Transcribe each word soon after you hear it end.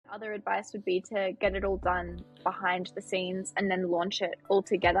other advice would be to get it all done behind the scenes and then launch it all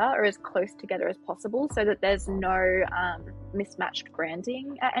together or as close together as possible so that there's no mismatched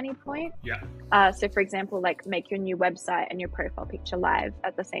branding at any point. Yeah. So for example, like make your new website and your profile picture live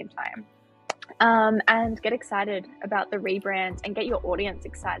at the same time. And get excited about the rebrand and get your audience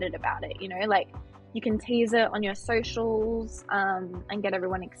excited about it. You know, like you can tease it on your socials and get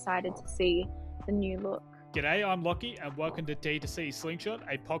everyone excited to see the new look. G'day, I'm Lockie and welcome to D2C Slingshot,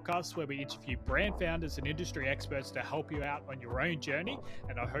 a podcast where we interview brand founders and industry experts to help you out on your own journey,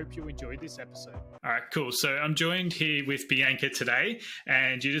 and I hope you enjoyed this episode. All right, cool. So I'm joined here with Bianca today,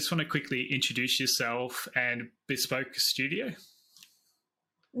 and you just want to quickly introduce yourself and Bespoke Studio?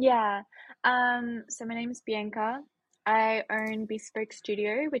 Yeah, so my name is Bianca. I own Bespoke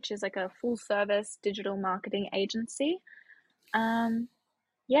Studio, which is like a full service digital marketing agency.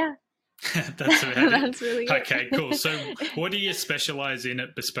 Yeah. That's about That's it. really it. Okay, cool. So what do you specialize in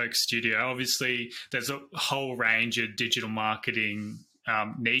at Bespoke Studio? Obviously, there's a whole range of digital marketing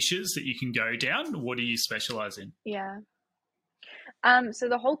niches that you can go down. What do you specialize in? Yeah. So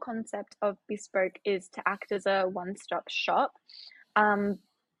the whole concept of Bespoke is to act as a one-stop shop.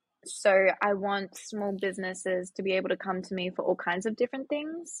 So I want small businesses to be able to come to me for all kinds of different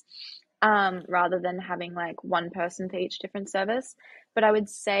things, rather than having like one person for each different service. But I would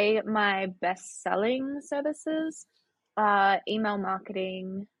say my best-selling services are email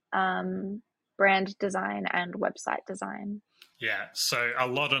marketing, brand design, and website design. Yeah, so a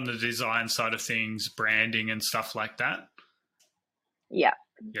lot on the design side of things, branding and stuff like that. Yeah.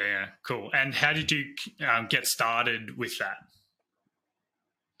 Yeah, cool. And how did you get started with that?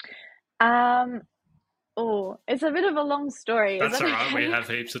 Oh, it's a bit of a long story. That's Is all that right. okay? We have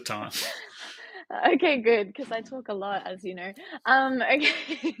heaps of time. Okay, good, because I talk a lot, as you know.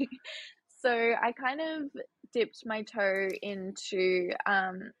 Okay. So I kind of dipped my toe into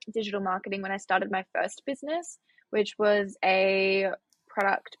digital marketing when I started my first business, which was a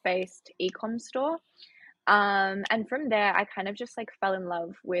product-based e-com store. And from there, I kind of just like fell in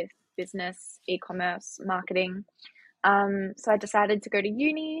love with business, e-commerce, marketing. So I decided to go to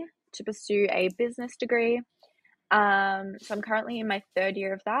uni to pursue a business degree. So I'm currently in my third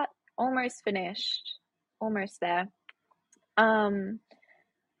year of that, almost finished, almost there. And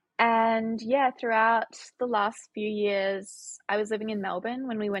yeah, throughout the last few years, I was living in Melbourne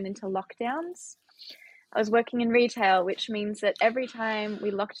when we went into lockdowns. I was working in retail, which means that every time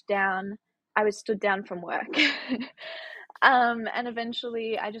we locked down, I was stood down from work. And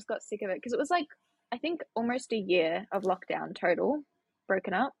eventually I just got sick of it because it was like, I think almost a year of lockdown total,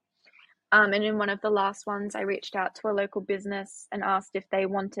 broken up. And in one of the last ones, I reached out to a local business and asked if they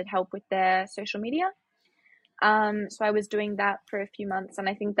wanted help with their social media. So I was doing that for a few months, and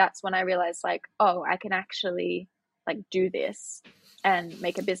I think that's when I realized like, oh, I can actually like do this and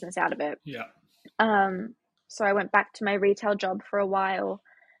make a business out of it. Yeah. So I went back to my retail job for a while,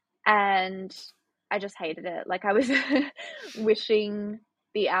 and I just hated it. Like I was wishing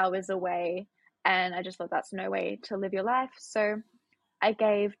the hours away, and I just thought that's no way to live your life. So I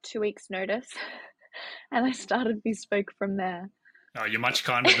gave 2 weeks notice and I started Bespoke from there. Oh, you're much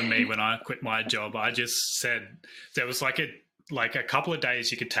kinder than me when I quit my job. I just said there was like a couple of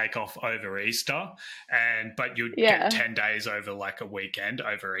days you could take off over Easter, but you'd get 10 days over like a weekend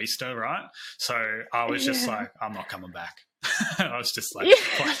over Easter, right? So I was just like, I'm not coming back. I was just like,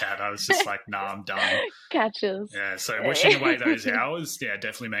 flat out. I was just like, nah, I'm done. Catches. Yeah, so wishing away those hours,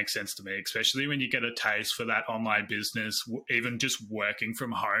 definitely makes sense to me, especially when you get a taste for that online business, even just working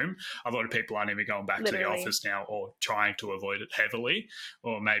from home. A lot of people aren't even going back to the office now or trying to avoid it heavily,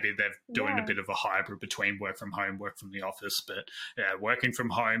 or maybe they're doing a bit of a hybrid between work from home, work from the office. But yeah, working from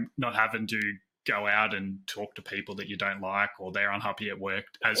home, not having to go out and talk to people that you don't like or they're unhappy at work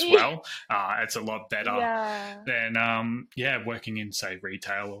as well. It's a lot better than working in, say,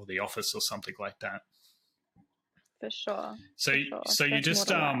 retail or the office or something like that. For sure. So you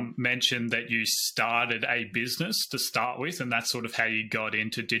just mentioned that you started a business to start with, and that's sort of how you got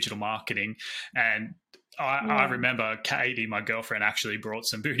into digital marketing. And I remember Katie, my girlfriend, actually brought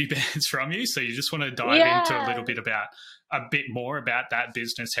some booty bands from you. So you just want to dive into a bit more about that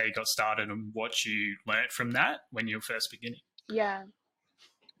business, how you got started and what you learnt from that when you were first beginning. Yeah,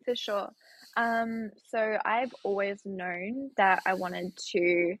 for sure. So I've always known that I wanted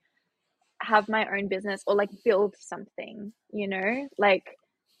to have my own business or like build something, you know, like,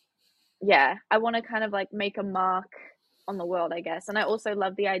 yeah, I want to kind of like make a mark on the world, I guess. And I also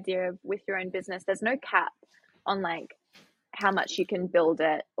love the idea of with your own business, there's no cap on like how much you can build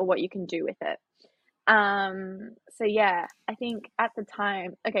it or what you can do with it. So yeah, I think at the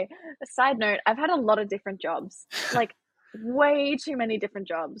time, okay, a side note, I've had a lot of different jobs, like way too many different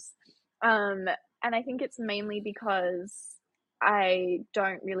jobs. Um, and I think it's mainly because I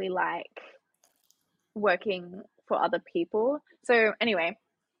don't really like working for other people. So anyway,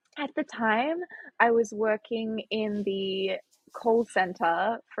 at the time, I was working in the call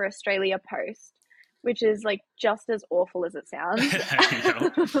center for Australia Post, which is like just as awful as it sounds.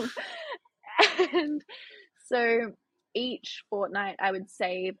 Yeah. And so each fortnight, I would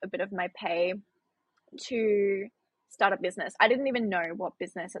save a bit of my pay to start a business. I didn't even know what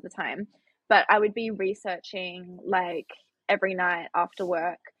business at the time, but I would be researching like every night after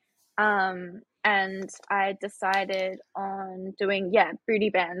work. And I decided on doing, yeah,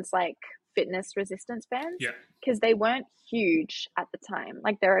 booty bands, like fitness resistance bands, Yeah. because they weren't huge at the time.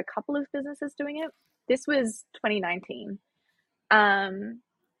 Like there are a couple of businesses doing it. This was 2019.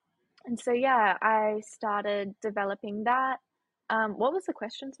 And so, yeah, I started developing that. What was the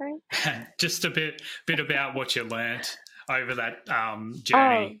question, sorry? Just a bit about what you learnt over that Oh,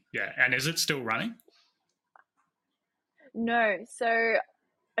 journey. Yeah. And is it still running? no. So,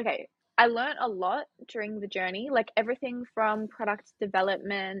 okay, I learned a lot during the journey, like everything from product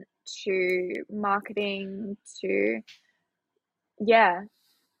development to marketing to, yeah,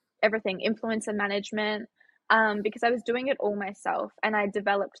 everything, influencer management, because I was doing it all myself and I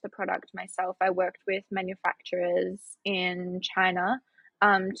developed the product myself. I worked with manufacturers in China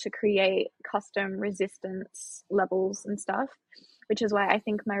to create custom resistance levels and stuff, which is why I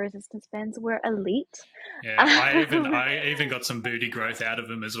think my resistance bands were elite. Yeah, Um, I even got some booty growth out of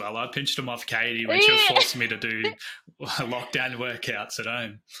them as well. I pinched them off Katie when she was yeah, forcing me to do lockdown workouts at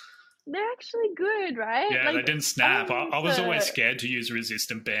home. they're actually good, right? Yeah, they Like, didn't snap. only I was always for, scared to use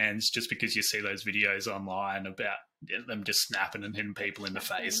resistant bands just because you see those videos online about them just snapping and hitting people in the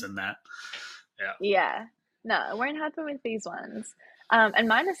face snapping. and that. Yeah. Yeah, no, it won't happen with these ones. And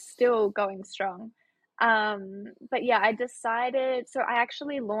mine is still going strong. But yeah, I decided, so I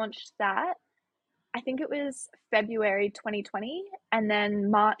actually launched that. I think it was February 2020, and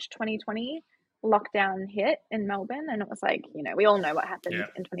then March 2020, lockdown hit in Melbourne, and it was like, we all know what happened Yeah.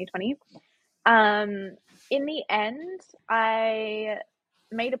 in 2020. Um, in the end, I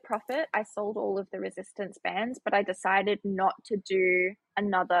made a profit. I sold all of the resistance bands, but I decided not to do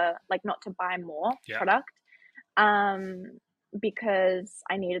another, like not to buy more Yeah. product, um, because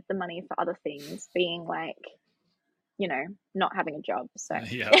I needed the money for other things, being like, not having a job. So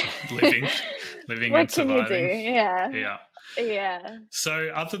Yeah. Living and what can you do? surviving. Yeah. Yeah. Yeah. So,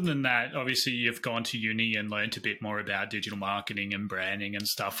 other than that, obviously, you've gone to uni and learned a bit more about digital marketing and branding and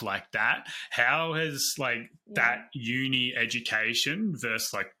stuff like that. How has Yeah. that uni education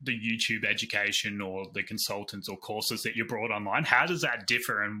versus the YouTube education or the consultants or courses that you brought online? How does that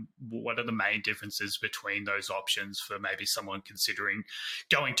differ, and what are the main differences between those options for maybe someone considering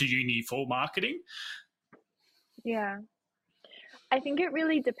going to uni for marketing? Yeah. I think it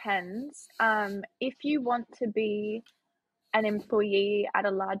really depends. If you want to be an employee at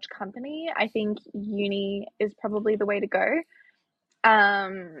a large company, I think uni is probably the way to go.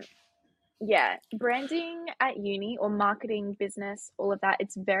 Um, yeah, branding at uni or marketing, business, all of that,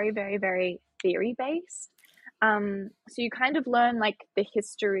 it's very, very, very theory based. So you kind of learn like the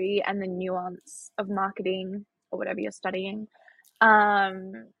history and the nuance of marketing or whatever you're studying.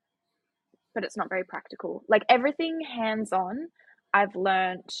 Um, but it's not very practical. Like everything hands on, I've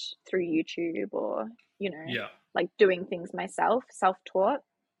learned through YouTube or, Yeah. like doing things myself, self taught.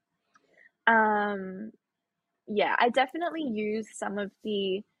 Um, yeah, I definitely use some of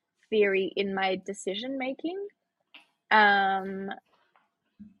the theory in my decision making. Um,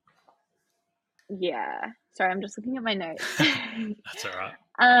 yeah, sorry, I'm just looking at my notes. That's all right.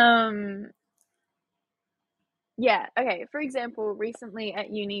 um, yeah, okay. For example, recently at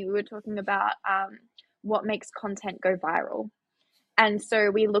uni, we were talking about what makes content go viral. And so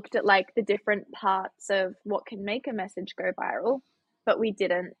we looked at like the different parts of what can make a message go viral, but we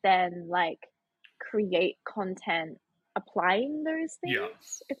didn't then like create content applying those Yeah.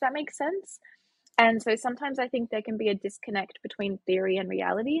 things, if that makes sense. And so sometimes I think there can be a disconnect between theory and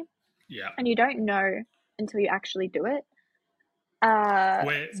reality, Yeah. and you don't know until you actually do it.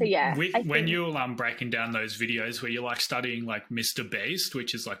 Where So yeah, I when think you're breaking down those videos, where you're studying Mr. Beast,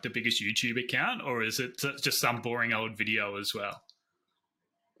 which is the biggest YouTube account, or is it just some boring old video as well?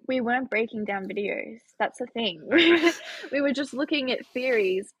 we weren't breaking down videos. That's the thing. Okay. We were just looking at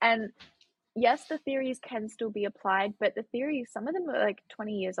theories, and yes, the theories can still be applied, but the theories, some of them are like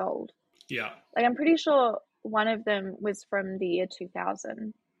 20 years old. Yeah. Like I'm pretty sure one of them was from the year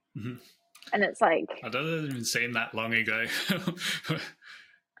 2000. Mm-hmm. And it's like, I don't even seem that long ago.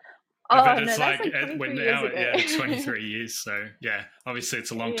 Oh but no, it's that's like like when 23 years now, ago. yeah, 23 years. So yeah, obviously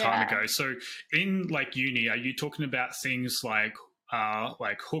it's a long time Yeah. ago. So in like uni, are you talking about things like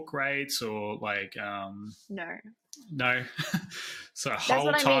hook rates or like No. no? So That's whole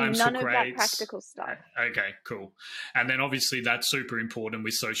what I mean. times, None hook of that rates. practical stuff. Okay, cool. And then obviously that's super important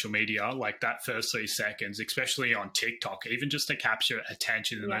with social media, like that first 3 seconds, especially on TikTok. Even just to capture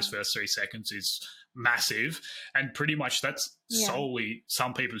attention in those Yeah. first 3 seconds is massive. And pretty much that's Yeah. solely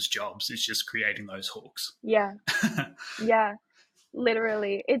some people's jobs. It's just creating those hooks. Yeah. Yeah.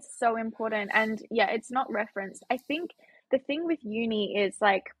 Literally. It's so important. And yeah, it's not referenced. I think the thing with uni is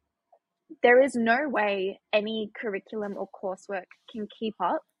like there is no way any curriculum or coursework can keep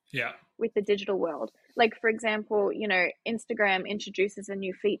up Yeah. with the digital world. Like, for example, Instagram introduces a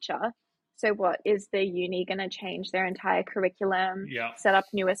new feature. So, what is the uni going to change their entire curriculum, Yeah. set up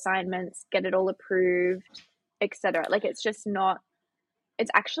new assignments, get it all approved, etc.? Like, it's just not. It's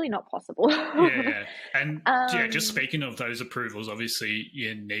actually not possible. Yeah. And yeah, just um, speaking of those approvals, obviously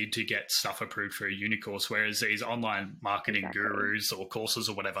you need to get stuff approved for a uni course, whereas these online marketing exactly. gurus or courses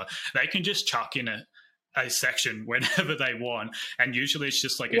or whatever, they can just chuck in a section whenever they want. And usually it's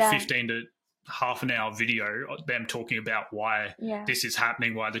just like a Yeah, 15 to half an hour video of them talking about why yeah, this is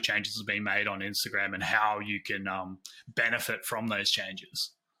happening, why the changes have been made on Instagram, and how you can benefit from those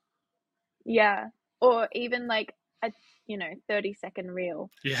changes. yeah. Or even like a 30-second reel.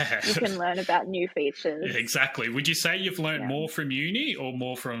 Yeah. You can learn about new Yeah, features. exactly. Would you say you've learned Yeah. more from uni or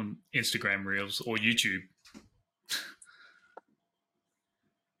more from Instagram Reels or YouTube?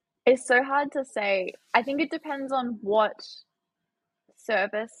 It's so hard to say. I think it depends on what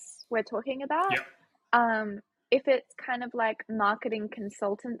service we're talking about. Yep. If it's kind of like marketing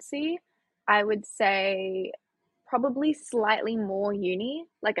consultancy, I would say probably slightly more uni,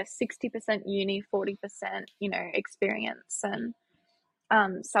 like a 60% uni, 40%, experience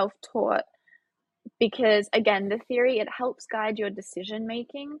and self-taught. Because again, the theory, it helps guide your decision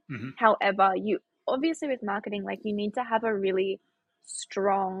making. Mm-hmm. However, you obviously with marketing, like you need to have a really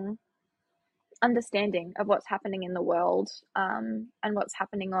strong understanding of what's happening in the world, and what's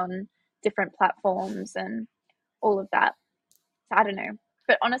happening on different platforms and all of that. So I don't know,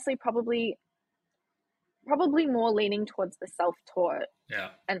 but honestly, probably more leaning towards the self-taught Yeah.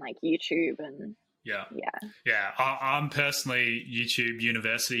 and like YouTube and Yeah. yeah, Yeah. I'm personally YouTube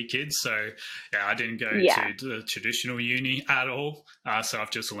university kid. So, yeah, I didn't go yeah, to the traditional uni at all. So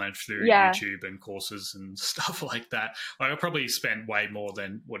I've just learned through yeah, YouTube and courses and stuff like that. Like, I probably spent way more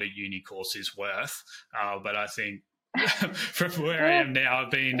than what a uni course is worth. But I think from where I yeah, am now,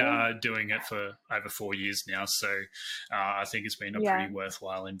 I've been doing it for over 4 years now. So I think it's been a yeah, pretty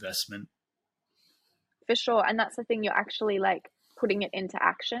worthwhile investment. for sure. And that's the thing, you're actually like putting it into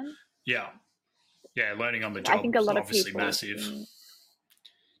action. Yeah. Yeah, learning on the I job think a is lot of obviously people massive. mm,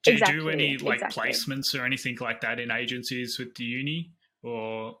 Do you do exactly, any like exactly. placements or anything like that in agencies with the uni,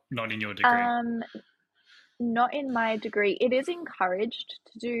 or not in your degree? Um, Not in my degree. It is encouraged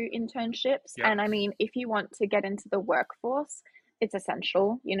to do internships. Yep. And I mean, if you want to get into the workforce, it's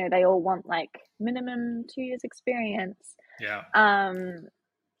essential. They all want like minimum 2 years experience. Yeah.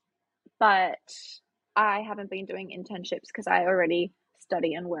 But I haven't been doing internships because I already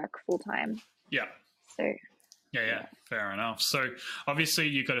study and work full time. Yeah. So Yeah, fair enough. So obviously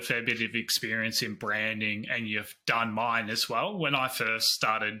you've got a fair bit of experience in branding, and you've done mine as well. When I first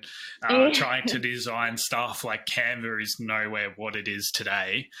started trying to design stuff, like Canva is nowhere what it is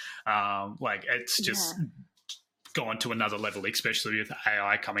today. Like it's just gone to another level, especially with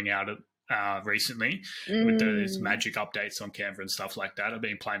AI coming out recently with those magic updates on Canva and stuff like that. I've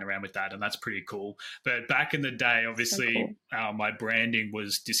been playing around with that, and that's pretty cool. But back in the day, obviously, so cool. My branding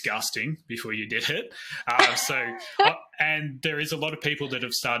was disgusting before you did it. And there is a lot of people that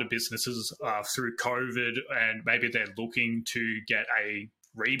have started businesses through COVID, and maybe they're looking to get a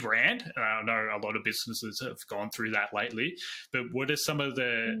rebrand. I know a lot of businesses have gone through that lately, but what are some of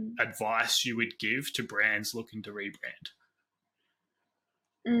the advice you would give to brands looking to rebrand?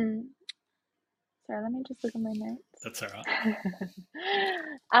 Sorry, let me just look at my notes. That's all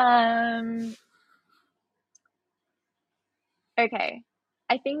right. Okay.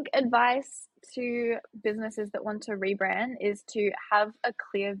 I think advice to businesses that want to rebrand is to have a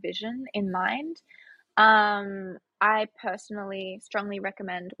clear vision in mind. I personally strongly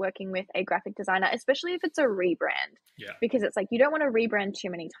recommend working with a graphic designer, especially if it's a rebrand. Yeah. Because it's like you don't want to rebrand too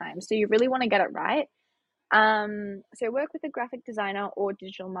many times. So you really want to get it right. So work with a graphic designer or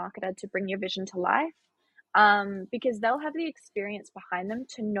digital marketer to bring your vision to life. Because they'll have the experience behind them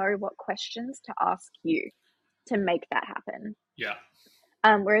to know what questions to ask you to make that happen. Yeah.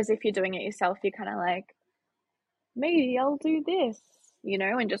 Whereas if you're doing it yourself, you're kind of like, maybe I'll do this.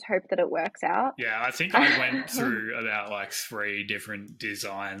 and just hope that it works out. Yeah, I think I went through about like 3 different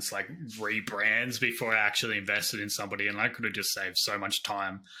designs, like rebrands, before I actually invested in somebody, and I could have just saved so much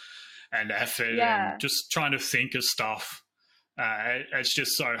time and effort and Yeah. just trying to think of stuff. It's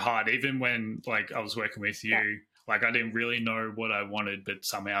just so hard. Even when like I was working with Yeah. you, like I didn't really know what I wanted, but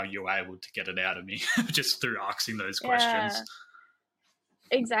somehow you were able to get it out of me just through asking those questions.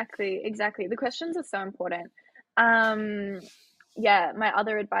 Yeah. Exactly. The questions are so important. Um, yeah, my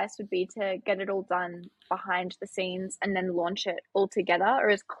other advice would be to get it all done behind the scenes and then launch it all together or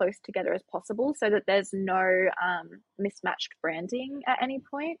as close together as possible so that there's no mismatched branding at any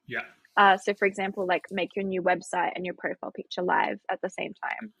point. Yeah. So, for example, like make your new website and your profile picture live at the same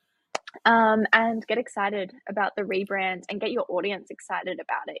time. And get excited about the rebrand and get your audience excited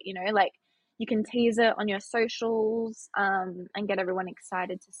about it. Like you can tease it on your socials and get everyone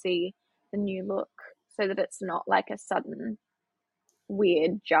excited to see the new look so that it's not like a sudden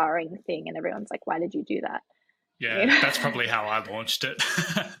weird jarring thing and everyone's like, why did you do that? Yeah, that's probably how I launched it.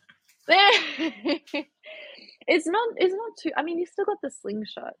 It's not too, I mean, you still got the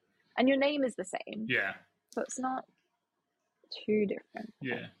slingshot and your name is the same. Yeah. So it's not too different.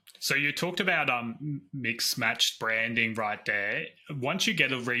 Yeah. So you talked about mixed matched branding right there. Once you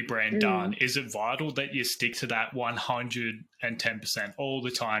get a rebrand done, is it vital that you stick to that 110% all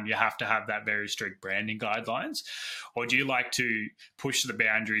the time? You have to have that very strict branding guidelines, or do you like to push the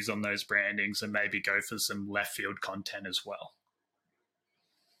boundaries on those brandings and maybe go for some left field content as well?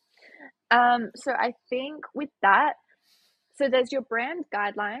 So I think with that, so there's your brand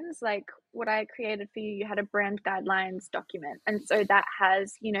guidelines, like what I created for you, you had a brand guidelines document. And so that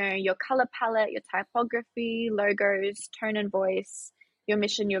has, your color palette, your typography, logos, tone and voice, your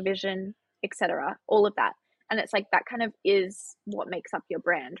mission, your vision, etc. All of that. And it's like that kind of is what makes up your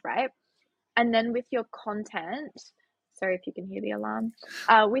brand, right? And then with your content, sorry if you can hear the alarm,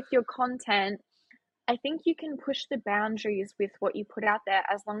 with your content, I think you can push the boundaries with what you put out there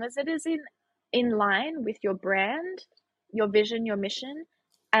as long as it is in line with your brand, your vision, your mission,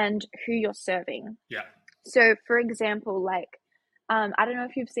 and who you're serving. Yeah. So, for example, like, I don't know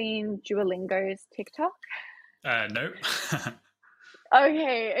if you've seen Duolingo's TikTok. No.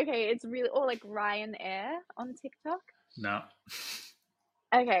 Okay, it's really, or like Ryanair on TikTok. No.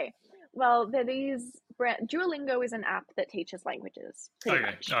 Okay, well, there these Duolingo is an app that teaches languages, pretty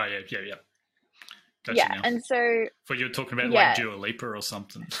much. Oh yeah. Gotcha Yeah, now. and so. But you're talking about like Dua Lipa or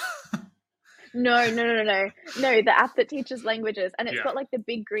something. No. No, the app that teaches languages, and it's got like the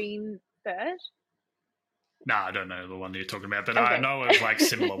big green bird. No, I don't know the one that you're talking about, but Okay. I know of like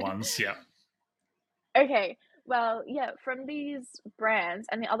similar ones. Yeah. Okay. Well, yeah, from these brands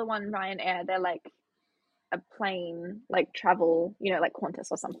and the other one, Ryanair, they're like a plane, like travel, like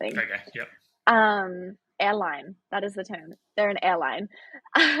Qantas or something. Okay. Yep. Airline. That is the term. They're an airline.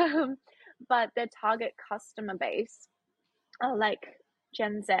 But their target customer base are like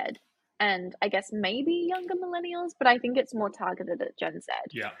Gen Z and I guess maybe younger millennials, but I think it's more targeted at Gen Z.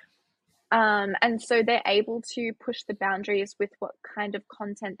 Yeah. And so they're able to push the boundaries with what kind of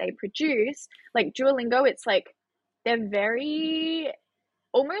content they produce. Like Duolingo, it's like they're very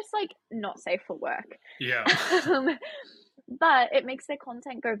almost like not safe for work. Yeah. But it makes their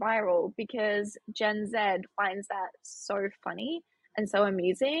content go viral because Gen Z finds that so funny and so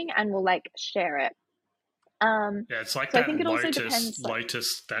amusing and will like share it. Yeah, it's like so that I think it also Lotus,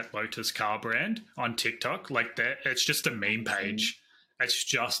 depends, that Lotus car brand on TikTok. Like that, it's just a meme page. It's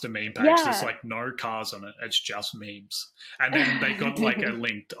just a meme page. Yeah. There's like no cars on it. It's just memes. And then they got like a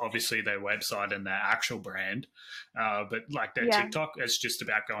link to obviously their website and their actual brand. But like their TikTok, it's just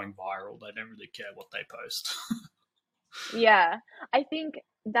about going viral. They don't really care what they post. Yeah, I think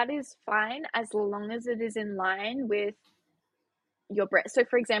that is fine as long as it is in line with your brand. So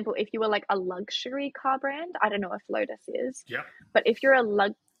for example, if you were like a luxury car brand, I don't know if Lotus is. Yeah. But if you're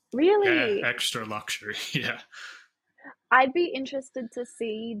really? Yeah, extra luxury. Yeah. I'd be interested to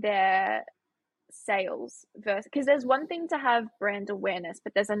see their sales versus, because there's one thing to have brand awareness,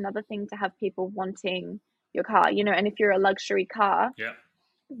 but there's another thing to have people wanting your car, and if you're a luxury car, yeah,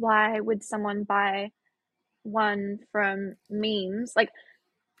 why would someone buy one from memes? Like,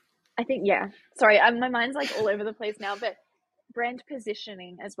 I think, sorry, my mind's like all over the place now, but brand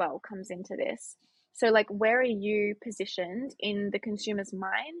positioning as well comes into this. So like, where are you positioned in the consumer's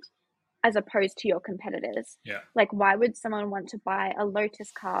mind as opposed to your competitors? Yeah. Like, why would someone want to buy a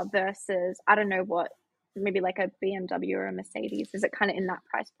Lotus car versus, I don't know what, maybe like a BMW or a Mercedes? Is it kind of in that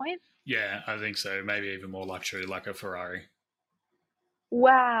price point? Yeah, I think so. Maybe even more luxury, like a Ferrari.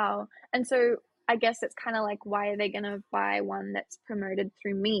 Wow. And so I guess it's kind of like, why are they going to buy one that's promoted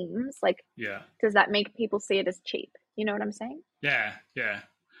through memes? Like, yeah, does that make people see it as cheap? You know what I'm saying? Yeah, yeah.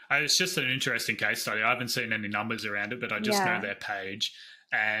 It's just an interesting case study. I haven't seen any numbers around it, but I just know Yeah. their page,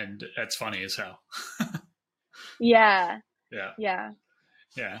 and it's funny as hell. Yeah. Yeah, Yeah.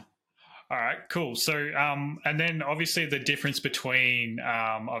 yeah. All right, cool. So, and then obviously the difference between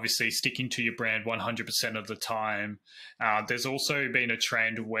obviously sticking to your brand 100% of the time. There's also been a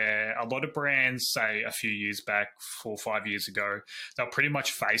trend where a lot of brands, say a few years back, 4 or 5 years ago, they're pretty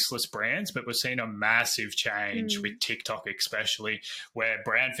much faceless brands, but we're seeing a massive change with Mm. TikTok, especially where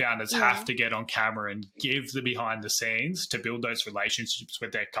brand founders have Yeah. to get on camera and give the behind the scenes to build those relationships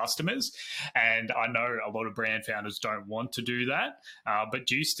with their customers. And I know a lot of brand founders don't want to do that, but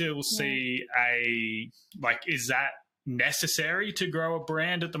do you still Yeah. see is that necessary to grow a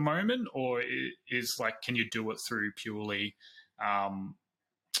brand at the moment, or is like, can you do it through purely um,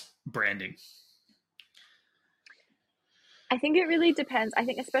 branding? I think it really depends. I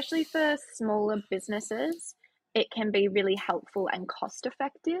think especially for smaller businesses, it can be really helpful and cost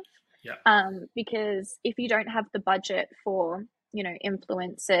effective. Yeah, Because if you don't have the budget for,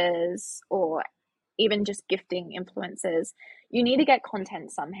 influencers or even just gifting influencers, you need to get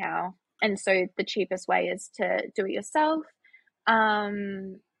content somehow. And so the cheapest way is to do it yourself.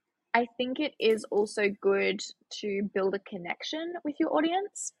 Um, I think it is also good to build a connection with your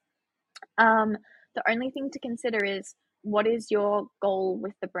audience. Um, the only thing to consider is, what is your goal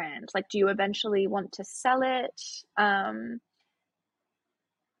with the brand? Like, do you eventually want to sell it?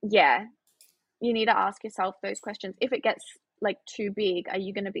 Yeah, you need to ask yourself those questions. If it gets like too big, are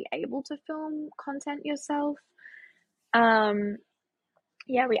you going to be able to film content yourself? Um,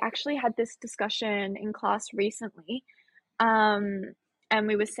 yeah, we actually had this discussion in class recently. Um, and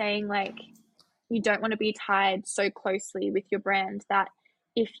we were saying, like, you don't want to be tied so closely with your brand that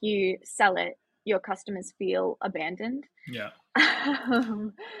if you sell it, your customers feel abandoned. yeah.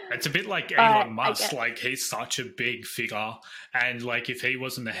 Um, It's a bit like but Elon I Musk. get, Like, he's such a big figure, and like if he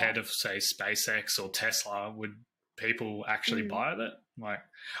wasn't the yeah. head of, say, SpaceX or Tesla, would people actually Mm, buy it? Like,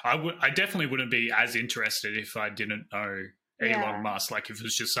 I definitely wouldn't be as interested if I didn't know Elon yeah. Musk. Like, if it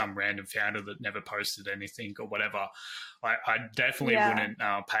was just some random founder that never posted anything or whatever, I definitely Yeah. wouldn't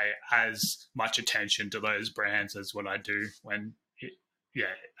pay as much attention to those brands as what I do when,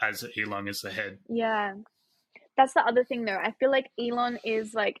 yeah, as Elon is the head. Yeah. That's the other thing though. I feel like Elon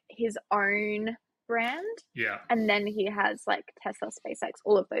is like his own brand, Yeah, and then he has like Tesla, SpaceX,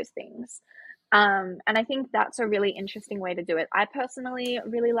 all of those things. And I think that's a really interesting way to do it. I personally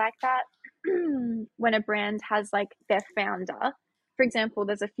really like that. When a brand has like their founder. For example,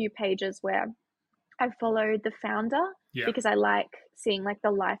 there's a few pages where I follow the founder yeah, because I like seeing like the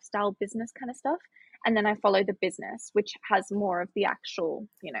lifestyle business kind of stuff. And then I follow the business, which has more of the actual,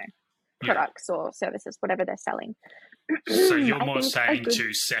 yeah. products or services, whatever they're selling. So you're I more think a saying good,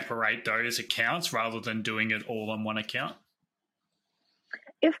 to separate those accounts rather than doing it all on one account?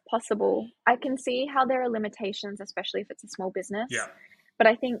 if possible, I can see how there are limitations, especially if it's a small Yeah, business. But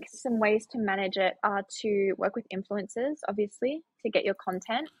I think some ways to manage it are to work with influencers, obviously, to get your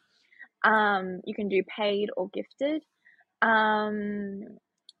content. You can do paid or gifted. Um,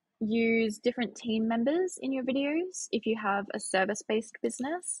 Use different team members in your videos if you have a service-based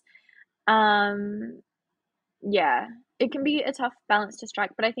business. Um, yeah, it can be a tough balance to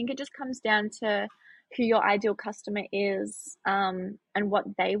strike, but I think it just comes down to who your ideal customer is, and what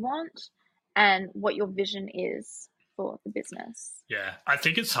they want and what your vision is for the business. yeah. I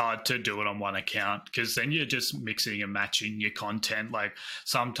think it's hard to do it on one account because then you're just mixing and matching your content. Like,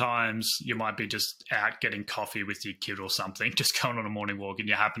 sometimes you might be just out getting coffee with your kid or something, just going on a morning walk, and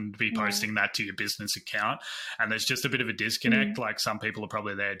you happen to be Yeah. posting that to your business account. And there's just a bit of a disconnect. Mm, Like, some people are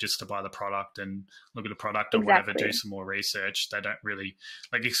probably there just to buy the product and look at the product or whatever, do exactly. some more research. They don't really,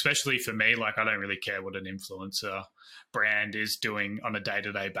 like, especially for me, like, I don't really care what an influencer brand is doing on a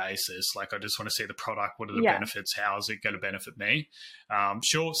day-to-day basis. Like, I just want to see the product. What are the Yeah. benefits? How is it going to benefit me?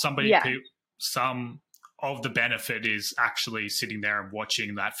 Sure, Yeah. some of the benefit is actually sitting there and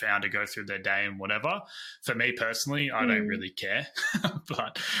watching that founder go through their day and whatever. For me personally, I don't Mm, really care,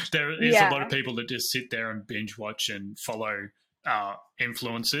 but there is a lot of yeah. people that just sit there and binge watch and follow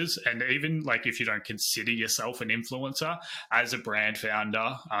influencers. And even like, if you don't consider yourself an influencer as a brand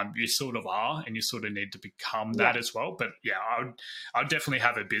founder, you sort of are, and you sort of need to become that Yeah. as well. But yeah, I would definitely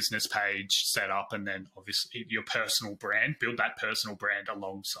have a business page set up, and then obviously your personal brand, build that personal brand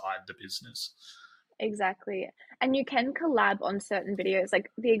alongside the business. Exactly. And you can collab on certain videos.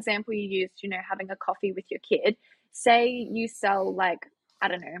 Like the example you used, having a coffee with your kid. Say you sell like, I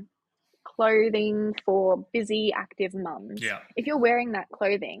don't know, clothing for busy, active mums. Yeah, If you're wearing that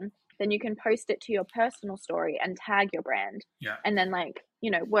clothing, then you can post it to your personal story and tag your brand yeah. and then, like,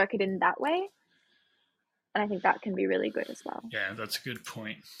 work it in that way. And I think that can be really good as well. Yeah, that's a good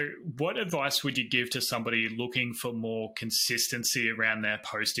point. What advice would you give to somebody looking for more consistency around their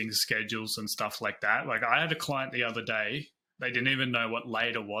posting schedules and stuff like that? Like, I had a client the other day, they didn't even know what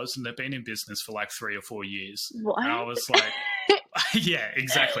later was, and they've been in business for like 3 or 4 years. What? And I was like, yeah,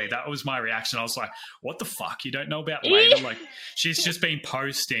 exactly. That was my reaction. I was like, what the fuck? You don't know about later? Like, she's just been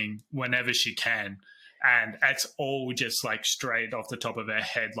posting whenever she can. And it's all just like straight off the top of her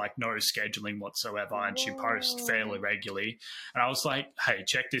head, like no scheduling whatsoever. And she posts fairly regularly. And I was like, hey,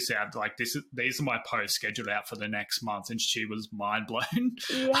 check this out. Like, these are my posts scheduled out for the next month. And she was mind blown.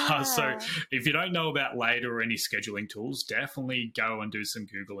 Yeah. So if you don't know about later or any scheduling tools, definitely go and do some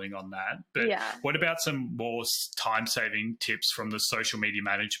Googling on that. But what about some more time-saving tips from the social media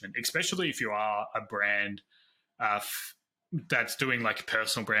management, especially if you are a brand that's doing like a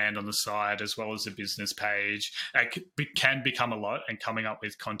personal brand on the side as well as a business page? It can become a lot, and coming up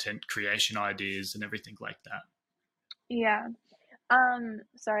with content creation ideas and everything like that. Yeah.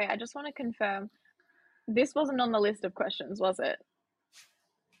 Sorry, I just want to confirm. This wasn't on the list of questions, was it?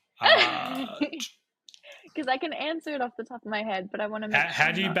 Because I can answer it off the top of my head, but I want to make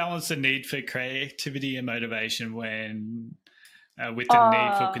How do you balance the need for creativity and motivation when with the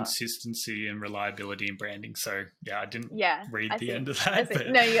need for consistency and reliability in branding? So I didn't read the end of that. But,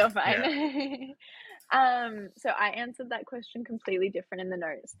 no, you're fine. So I answered that question completely different in the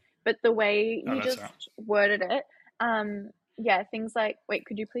notes, but the way you just worded it, things like, wait,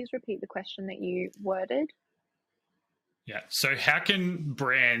 could you please repeat the question that you worded? Yeah. So how can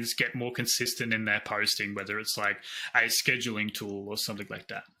brands get more consistent in their posting, whether it's like a scheduling tool or something like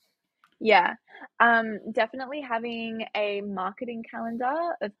that? Yeah, definitely having a marketing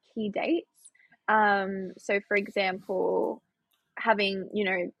calendar of key dates. So for example, having,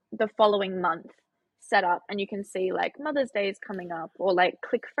 the following month set up, and you can see like Mother's Day is coming up, or like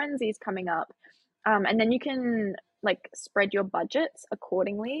Click Frenzy's coming up. And then you can like spread your budgets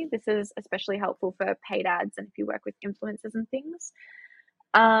accordingly. This is especially helpful for paid ads and if you work with influencers and things.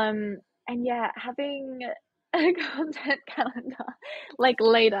 And having a content calendar like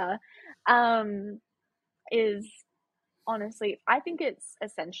later is honestly, I think it's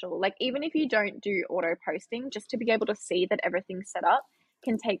essential. Like, even if you don't do auto posting, just to be able to see that everything's set up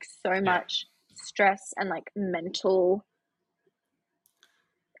can take so much stress and like mental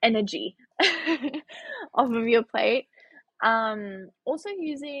energy off of your plate. Also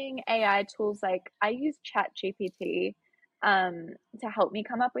using AI tools, like I use ChatGPT to help me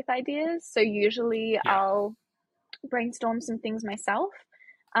come up with ideas. So usually I'll brainstorm some things myself.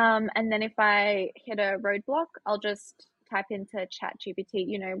 And then if I hit a roadblock, I'll just type into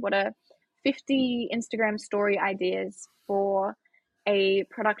ChatGPT, what are 50 Instagram story ideas for a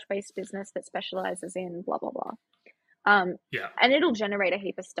product-based business that specializes in blah, blah, blah. And it'll generate a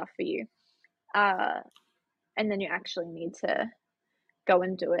heap of stuff for you. And then you actually need to go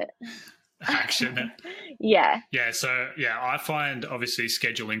and do it. Action it. Yeah. So I find obviously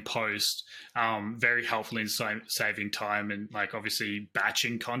scheduling posts very helpful in saving time and like obviously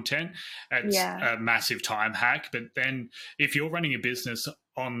batching content. It's a massive time hack. But then if you're running a business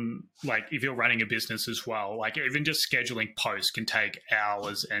as well, like even just scheduling posts can take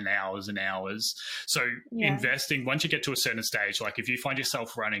hours and hours and hours. So investing, once you get to a certain stage, like if you find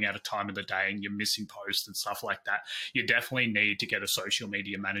yourself running out of time in the day and you're missing posts and stuff like that, you definitely need to get a social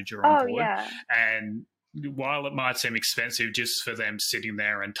media manager on board. And while it might seem expensive just for them sitting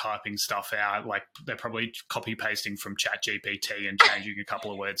there and typing stuff out, like they're probably copy pasting from ChatGPT and changing a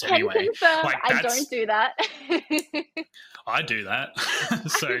couple of words anyway. Like I don't do that. I do that.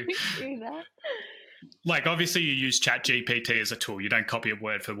 So do that. Like obviously you use ChatGPT as a tool. You don't copy it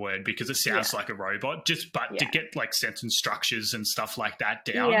word for word because it sounds like a robot. To get like sentence structures and stuff like that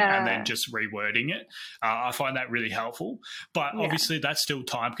down and then just rewording it, I find that really helpful. But obviously that's still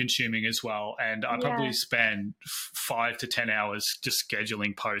time consuming as well. And I probably spend 5 to 10 hours just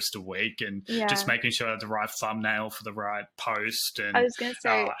scheduling posts a week and just making sure I have the right thumbnail for the right post. And I was going to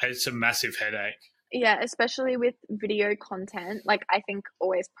say, it's a massive headache. Yeah, especially with video content. Like I think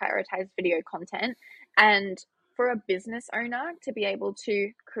always prioritize video content. And for a business owner to be able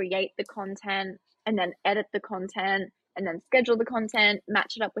to create the content and then edit the content and then schedule the content,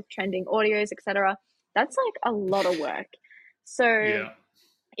 match it up with trending audios, etc., that's like a lot of work. So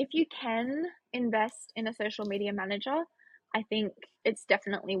if you can invest in a social media manager, I think it's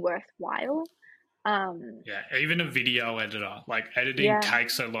definitely worthwhile. Even a video editor, like editing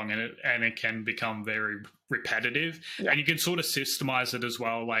takes so long and it can become very repetitive, and you can sort of systemize it as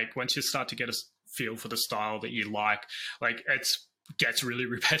well. Like once you start to get a feel for the style that you like it gets really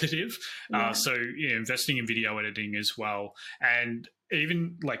repetitive. So investing in video editing as well. And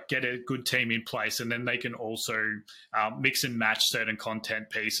even like get a good team in place, and then they can also mix and match certain content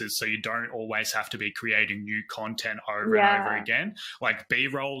pieces, so you don't always have to be creating new content over and over Yeah. again. Like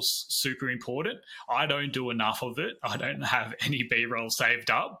B-roll's super important. I don't do enough of it. I don't have any B-roll saved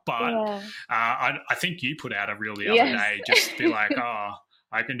up, but Yeah. I think you put out a reel the other Yes. day, just be like, oh,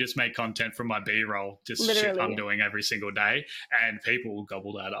 I can just make content from my B-roll, just shit I'm Literally. doing every single day, and people will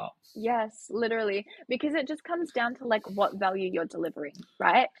gobble that up. Yes, literally. Because it just comes down to like what value you're delivering,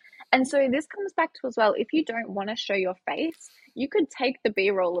 right? And so this comes back to as well, if you don't want to show your face, you could take the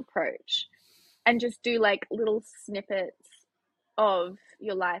B-roll approach and just do like little snippets of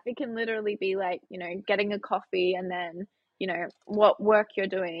your life. It can literally be like, you know, getting a coffee and then, you know, what work you're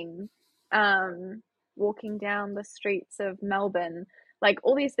doing, walking down the streets of Melbourne, like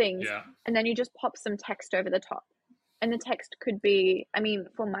all these things. Yeah. And then you just pop some text over the top. And the text could be, I mean,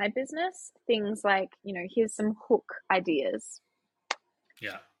 for my business, things like, you know, here's some hook ideas,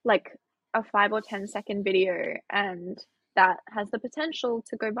 Yeah. like a 5 or 10-second video, and that has the potential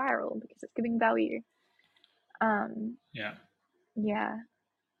to go viral because it's giving value. Yeah. Yeah.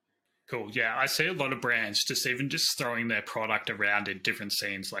 Cool. Yeah, I see a lot of brands just throwing their product around in different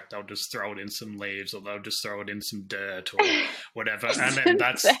scenes. Like they'll just throw it in some leaves, or they'll just throw it in some dirt or whatever, and then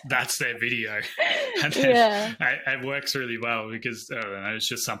that's their video. And then it works really well because I don't know, it's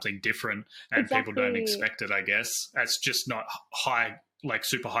just something different, and people don't expect it. I guess it's just not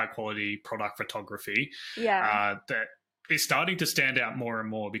super high quality product photography. Yeah. That is starting to stand out more and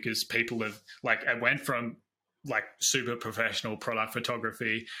more because people have it went from like super professional product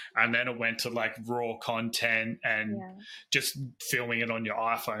photography, and then it went to like raw content and just filming it on your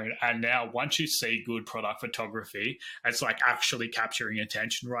iPhone. And now once you see good product photography, it's like actually capturing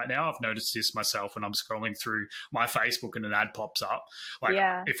attention right now. I've noticed this myself when I'm scrolling through my Facebook and an ad pops up.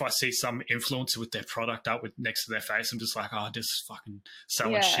 Like if I see some influencer with their product up with next to their face, I'm just like, oh, just fucking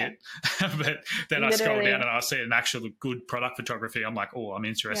selling shit. But then I scroll down and I see an actual good product photography. I'm like, oh, I'm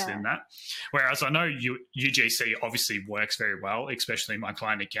interested in that. Whereas I know UGC obviously works very well, especially in my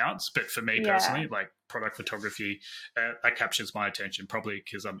client accounts. But for me personally, like product photography, that captures my attention, probably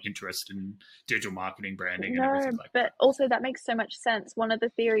because I'm interested in digital marketing, branding, and everything like that. But also that makes so much sense. One of the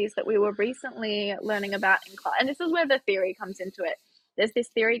theories that we were recently learning about in class, and this is where the theory comes into it. There's this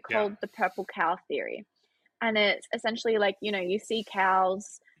theory called the purple cow theory. And it's essentially like, you know, you see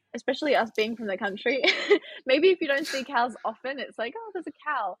cows, especially us being from the country. Maybe if you don't see cows often, it's like, oh, there's a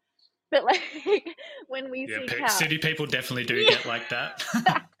cow. But like when we see cows, city people definitely do get like that.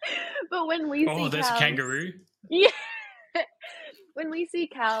 But when we see there's cows, a kangaroo. Yeah. When we see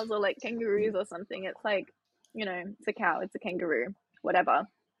cows or like kangaroos or something, it's like, you know, it's a cow, it's a kangaroo, whatever.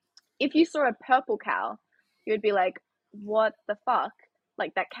 If you saw a purple cow, you'd be like, what the fuck?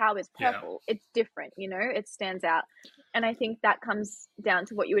 Like that cow is purple. It's different, you know, it stands out. And I think that comes down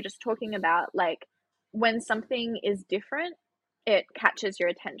to what you were just talking about. Like when something is different, it catches your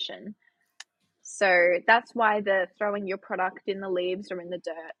attention. So that's why the throwing your product in the leaves or in the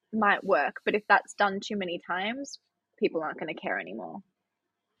dirt might work. But if that's done too many times, people aren't going to care anymore.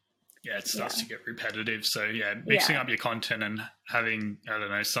 Yeah, it starts to get repetitive. So mixing up your content and having, I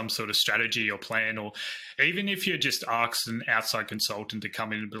don't know, some sort of strategy or plan, or even if you just ask an outside consultant to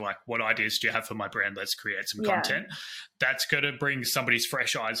come in and be like, what ideas do you have for my brand? Let's create some content. That's going to bring somebody's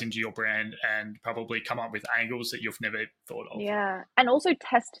fresh eyes into your brand and probably come up with angles that you've never thought of. Yeah. And also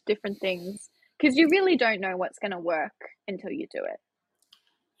test different things, because you really don't know what's going to work until you do it.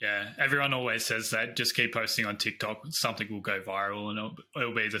 Yeah, everyone always says that. Just keep posting on TikTok. Something will go viral and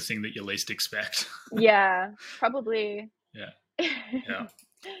it'll be the thing that you least expect. Yeah, probably. Yeah.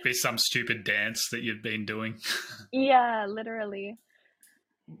 Be some stupid dance that you've been doing. Yeah, literally.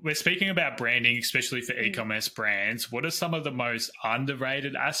 We're speaking about branding, especially for e-commerce brands. What are some of the most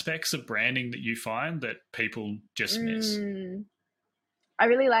underrated aspects of branding that you find that people just miss? I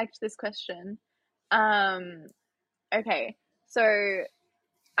really liked this question. Okay, so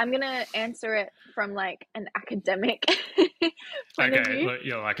I'm going to answer it from like an academic point of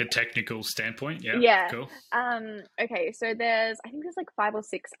view. Like a technical standpoint. Yeah. Cool. Okay, so I think there's like 5 or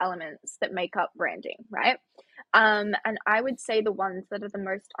 6 elements that make up branding, right? And I would say the ones that are the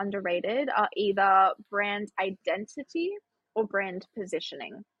most underrated are either brand identity or brand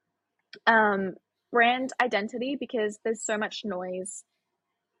positioning. Brand identity, because there's so much noise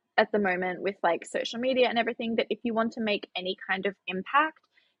at the moment with like social media and everything, that if you want to make any kind of impact,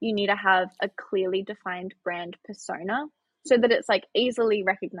 you need to have a clearly defined brand persona so that it's like easily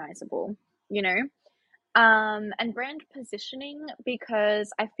recognizable, you know? And brand positioning, because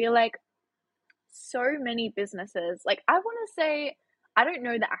I feel like so many businesses, like I don't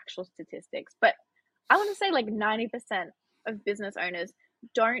know the actual statistics, but I want to say like 90% of business owners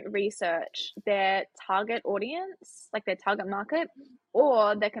don't research their target audience, like their target market,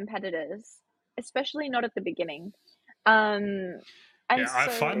 or their competitors, especially not at the beginning. And I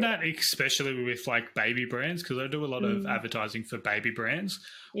so, find that especially with like baby brands, because I do a lot of advertising for baby brands.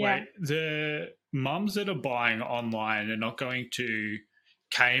 yeah, Like the mums that are buying online are not going to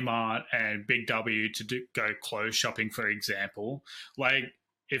Kmart and Big W to go clothes shopping, for example. Like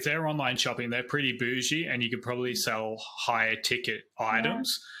if they're online shopping, they're pretty bougie, and you could probably sell higher ticket yeah,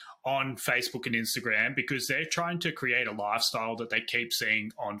 items on Facebook and Instagram because they're trying to create a lifestyle that they keep seeing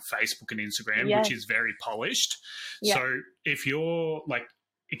on Facebook and Instagram, which yes, is very polished. yeah, So if you're like,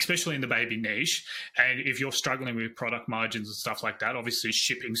 especially in the baby niche, and if you're struggling with product margins and stuff like that, obviously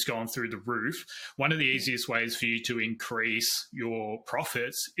shipping's gone through the roof. One of the easiest ways for you to increase your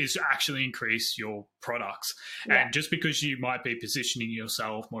profits is to actually increase your products. yeah, And just because you might be positioning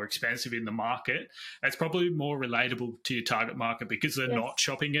yourself more expensive in the market, that's probably more relatable to your target market because they're yes, not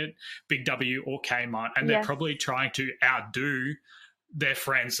shopping at Big W or Kmart, and they're yes, probably trying to outdo their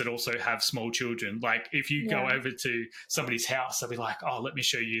friends that also have small children. Like if you go yeah, over to somebody's house, they'll be like, oh, let me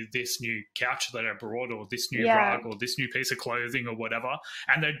show you this new couch that I brought, or this new yeah, rug, or this new piece of clothing, or whatever.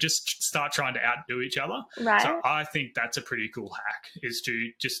 And they just start trying to outdo each other. So right, I think that's a pretty cool hack, is to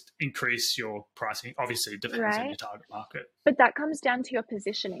just increase your pricing. Obviously, it depends on right. your target market. But that comes down to your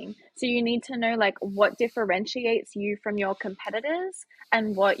positioning. So you need to know like what differentiates you from your competitors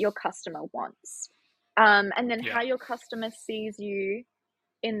and what your customer wants. And then Yeah. how your customer sees you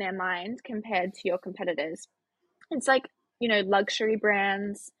in their mind compared to your competitors. It's like, luxury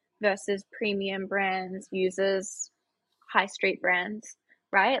brands versus premium brands, users, high street brands,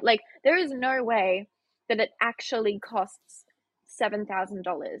 right? Like there is no way that it actually costs $7,000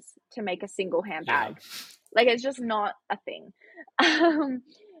 to make a single Yeah. handbag. Like it's just not a thing. Um,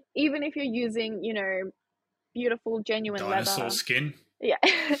 Even if you're using, beautiful, genuine Dinosaur leather. skin. Yeah.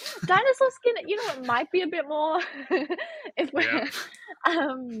 Dinosaur skin, it might be a bit more if Yeah.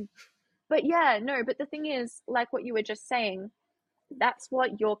 we're but yeah, no, but the thing is, like what you were just saying, that's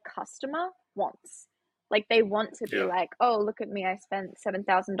what your customer wants. Like they want to be Yeah. like, oh, look at me, I spent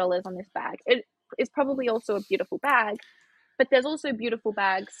 $7,000 on this bag. It is probably also a beautiful bag, but there's also beautiful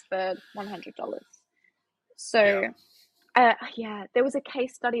bags for $100. So Yeah. yeah, there was a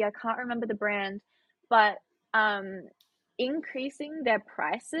case study. I can't remember the brand, but um, increasing their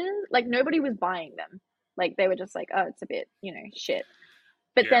prices, like nobody was buying them. Like they were just like, oh, it's a bit, shit.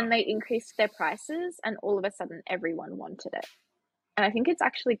 But Yeah. then they increased their prices, and all of a sudden, everyone wanted it. And I think it's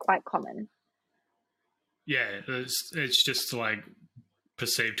actually quite common. Yeah. It's just like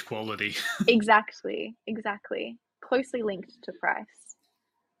perceived quality. Exactly, exactly. Closely linked to price.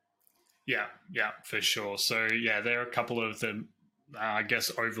 Yeah, yeah, for sure. So, yeah, there are a couple of the, I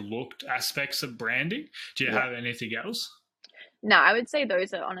guess, overlooked aspects of branding. Do you Yeah. have anything else? No, I would say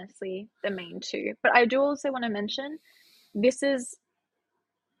those are honestly the main two. But I do also want to mention this is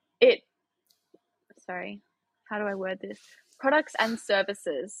it. Sorry, how do I word this? Products and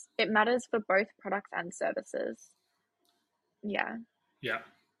services. It matters for both products and services. Yeah. Yeah,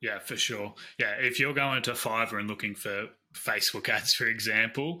 yeah, for sure. Yeah, if you're going to Fiverr and looking for Facebook ads, for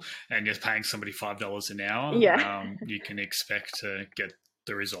example, and you're paying somebody $5 an hour, Yeah. you can expect to get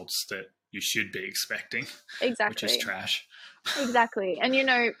the results that you should be expecting, which is Exactly. trash. Exactly. And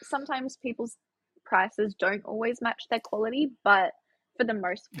sometimes people's prices don't always match their quality, but for the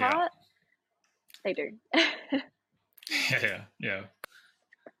most Yeah, part, they do. yeah, yeah.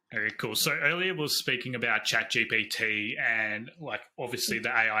 Very cool. So earlier we were speaking about ChatGPT and like obviously the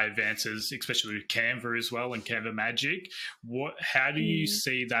AI advances, especially with Canva as well and Canva Magic. How do you Mm.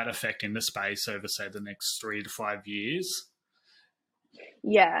 see that affecting the space over say the next 3 to 5 years?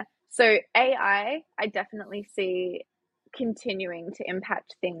 Yeah. So I definitely see continuing to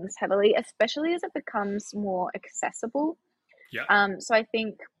impact things heavily, especially as it becomes more accessible. Yeah. So I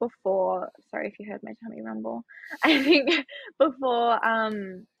think before, sorry if you heard my tummy rumble. I think before,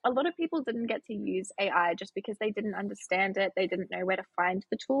 a lot of people didn't get to use AI just because they didn't understand it. They didn't know where to find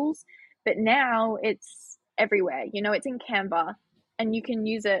the tools. But now it's everywhere. It's in Canva and you can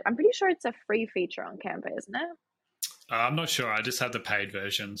use it. I'm pretty sure it's a free feature on Canva, isn't it? I'm not sure. I just have the paid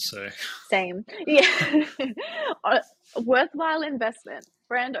version. So, Same. Yeah. Worthwhile investment.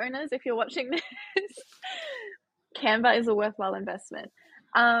 Brand owners, if you're watching this, Canva is a worthwhile investment.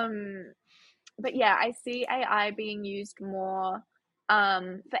 But yeah, I see AI being used more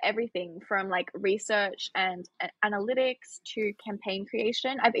for everything from like research and analytics to campaign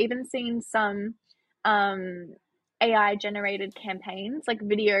creation. I've even seen some AI generated campaigns, like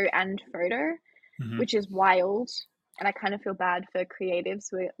video and photo, mhm. which is wild. And I kind of feel bad for creatives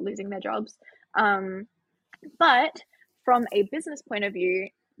who are losing their jobs. But from a business point of view,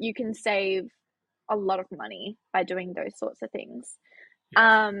 you can save a lot of money by doing those sorts of things.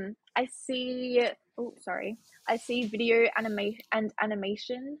 Yeah. I see, oh, sorry. I see video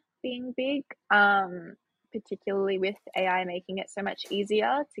animation being big, particularly with AI making it so much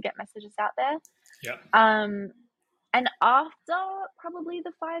easier to get messages out there. Yeah. And after probably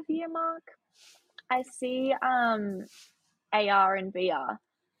the 5-year mark, I see AR and VR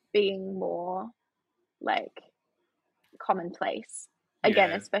being more like commonplace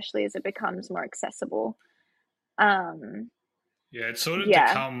again, Yeah. especially as it becomes more accessible. Yeah, it's sort of Yeah,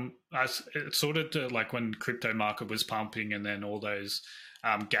 become it's sort of like when crypto market was pumping, and then all those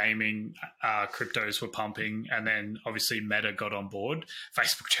gaming cryptos were pumping, and then obviously Meta got on board.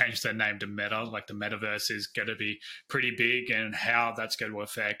 Facebook changed their name to Meta. Like the metaverse is going to be pretty big, and how that's going to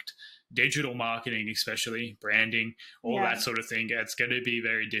affect digital marketing, especially branding, all yeah, that sort of thing. It's going to be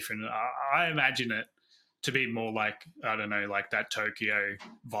very different. I imagine it to be more like, I don't know, like that Tokyo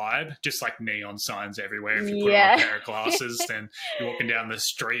vibe, just like neon signs everywhere. If you put on a yeah, pair of glasses, then you're walking down the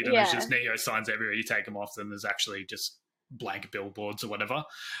street and there's yeah, just neon signs everywhere. You take them off, then there's actually just blank billboards or whatever.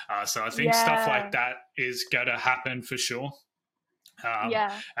 So I think stuff like yeah, that is going to happen for sure.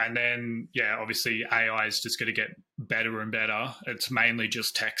 yeah, And then, yeah, obviously AI is just going to get better and better. It's mainly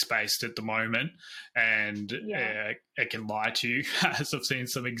just text based at the moment, and yeah, it can lie to you, as I've seen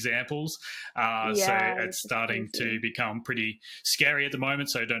some examples. So yeah, it's which is starting to crazy. become pretty scary at the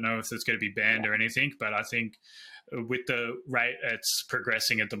moment. So I don't know if it's going to be banned or Yeah, anything, but I think with the rate it's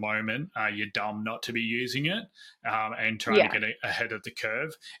progressing at the moment, you're dumb not to be using it and trying to yeah, get ahead of the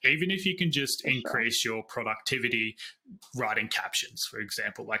curve. Even if you can just for sure. increase your productivity writing captions, for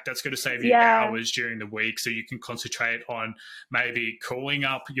example, like that's going to save you Yeah, hours during the week, so you can concentrate on maybe calling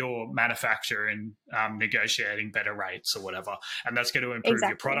up your manufacturer and negotiating better rates or whatever. And that's going to improve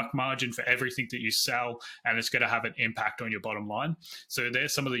your exactly, product margin for everything that you sell, and it's going to have an impact on your bottom line. So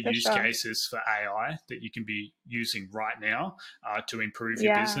there's some of the for use sure. cases for AI that you can be using right now to improve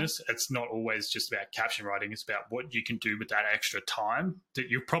your Yeah, business. It's not always just about caption writing, it's about what you can do with that extra time that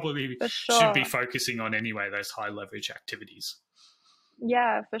you probably for should be sure. focusing on anyway, those high leverage activities.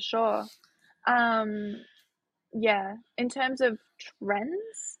 Yeah, for sure. Um, yeah, in terms of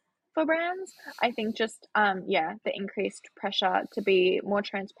trends for brands, I think just yeah, the increased pressure to be more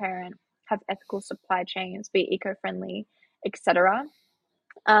transparent, have ethical supply chains, be eco-friendly, etc.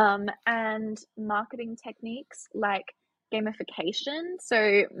 And marketing techniques like gamification,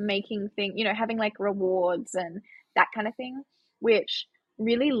 so making things, having like rewards and that kind of thing, which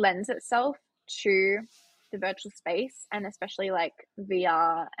really lends itself to the virtual space and especially like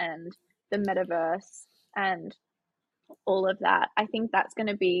VR and the metaverse and all of that. I think that's going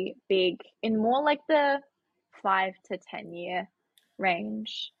to be big in more like the 5 to 10 year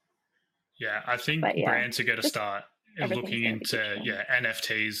range. Yeah, I think But yeah, brands are going to just start everything's looking going to be into digital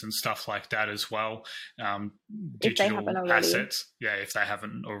NFTs and stuff like that as well. Um, if they haven't digital already. assets, yeah, if they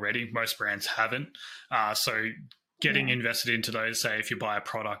haven't already, most brands haven't. So getting Yeah. invested into those, say if you buy a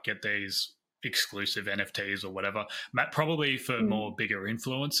product, get these exclusive NFTs or whatever. Probably for Mm. more bigger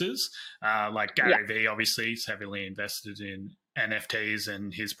influencers, like Yeah. Gary Vee, obviously, is heavily invested in NFTs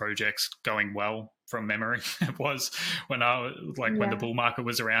and his projects going well from memory. It was when the Yeah. bull market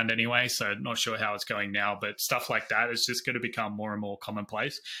was around anyway. So not sure how it's going now, but stuff like that is just going to become more and more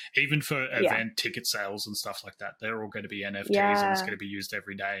commonplace. Even for Yeah. event ticket sales and stuff like that, they're all going to be NFTs and it's Yeah. going to be used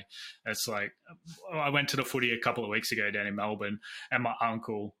every day. It's like I went to the footy a couple of weeks ago down in Melbourne, and my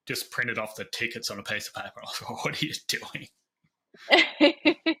uncle just printed off the tickets on a piece of paper. I was like, "What are you doing?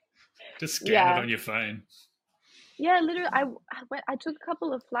 Just scan it Yeah. on your phone." Yeah, literally, I took a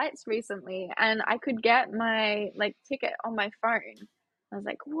couple of flights recently and I could get my like ticket on my phone. I was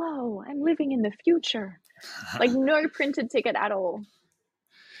like, whoa, I'm living in the future. Like no printed ticket at all.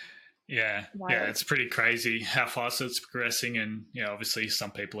 Yeah, yeah, Wild. it's pretty crazy how fast it's progressing, and obviously some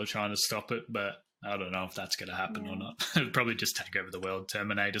people are trying to stop it, but I don't know if that's going to happen or Yeah. not. It'll probably just take over the world,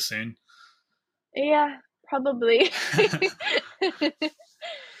 Terminator soon. Yeah, probably.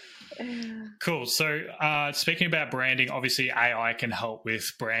 Cool. So, speaking about branding, obviously AI can help with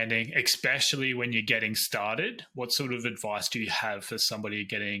branding, especially when you're getting started. What sort of advice do you have for somebody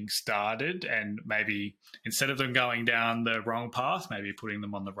getting started, and maybe instead of them going down the wrong path, maybe putting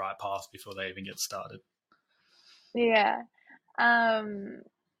them on the right path before they even get started? Yeah. Um,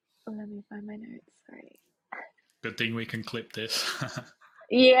 Let me find my notes. Sorry. Good thing we can clip this.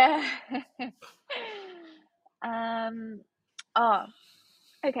 Yeah. Um, oh,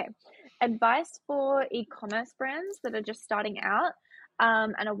 okay. Advice for e-commerce brands that are just starting out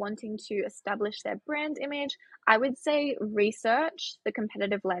and are wanting to establish their brand image. I would say research the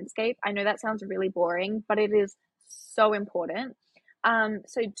competitive landscape. I know that sounds really boring, but it is so important.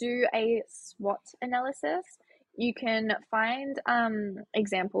 So do a SWOT analysis. You can find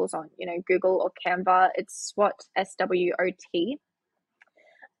examples on, Google or Canva. It's SWOT, SWOT.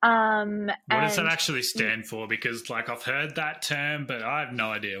 What does that And actually stand for? Because like I've heard that term, but I have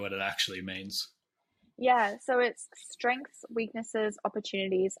no idea what it actually means. yeah, so it's strengths, weaknesses,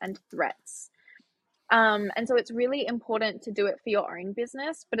 opportunities, and threats. And so it's really important to do it for your own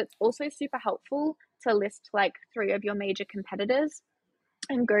business, but it's also super helpful to list like 3 of your major competitors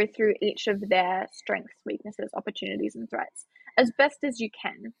and go through each of their strengths, weaknesses, opportunities, and threats as best as you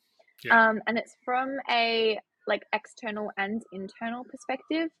can. Yeah. And it's from a like external and internal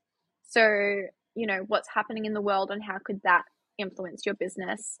perspective. So, what's happening in the world and how could that influence your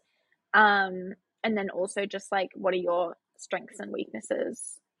business? And then also just like what are your strengths and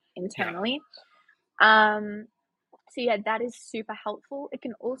weaknesses internally? So yeah, that is super helpful. It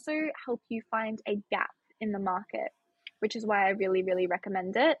can also help you find a gap in the market, which is why I really, really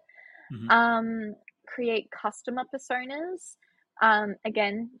recommend it. Mm-hmm. Create customer personas.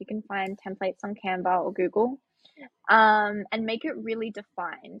 Again, you can find templates on Canva or Google. And make it really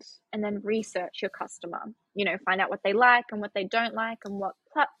defined, and then research your customer. Find out what they like and what they don't like, and what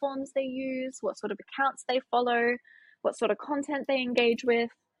platforms they use, what sort of accounts they follow, what sort of content they engage with,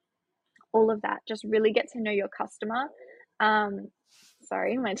 all of that. Just really get to know your customer.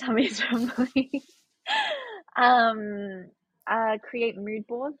 Sorry, my tummy's rumbling. Create mood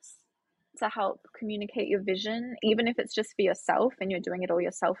boards to help communicate your vision, even if it's just for yourself and you're doing it all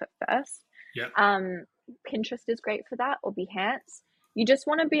yourself at first. Yeah. Pinterest is great for that, or Behance. You just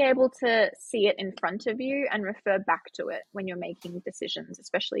want to be able to see it in front of you and refer back to it when you're making decisions,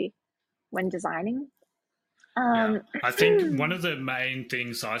 especially when designing. Yeah, I think one of the main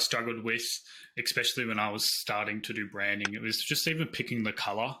things I struggled with, especially when I was starting to do branding, it was just even picking the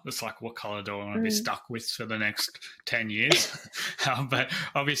color. It's like, what color do I want to be stuck with for the next 10 years? But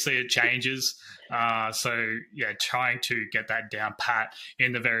obviously it changes. So yeah, trying to get that down pat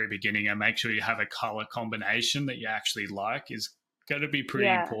in the very beginning and make sure you have a color combination that you actually like is going to be pretty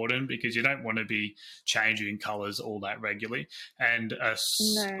important, because you don't want to be changing colors all that regularly. And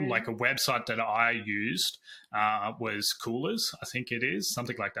like a website that I used was Coolers, I think it is,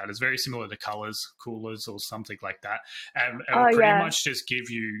 something like that. It's very similar to Colors, Coolers, or something like that. And it will pretty much just give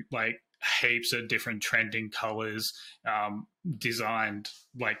you like heaps of different trending colors, designed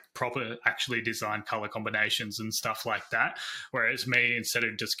like proper actually designed color combinations and stuff like that. Whereas me, instead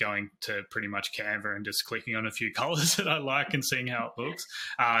of just going to pretty much Canva and just clicking on a few colors that I like and seeing how it looks,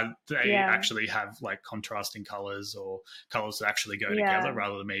 they actually have like contrasting colors or colors that actually go together,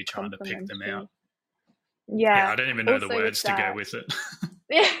 rather than me trying to pick them out. I don't even know the words to go with it.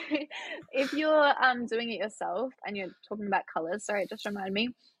 If you're doing it yourself and you're talking about colors, sorry, it just reminded me,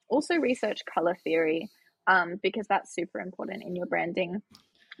 also research color theory, because that's super important in your branding.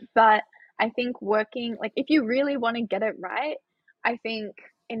 But I think working, like if you really want to get it right, I think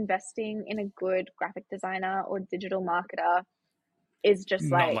investing in a good graphic designer or digital marketer is just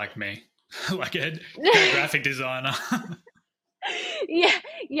not like me, like a graphic designer.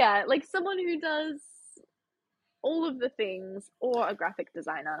 yeah, like someone who does all of the things, or a graphic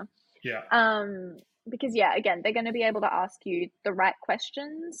designer. Because again, they're going to be able to ask you the right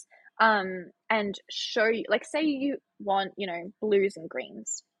questions, and show you, like say you want, blues and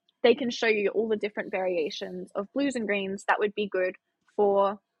greens. They can show you all the different variations of blues and greens that would be good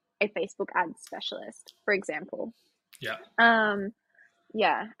for a Facebook ad specialist, for example. And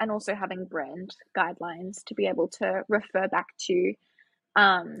also having brand guidelines to be able to refer back to,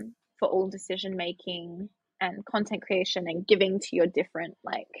 for all decision making and content creation and giving to your different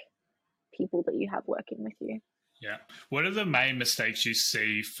like people that you have working with you. Yeah. What are the main mistakes you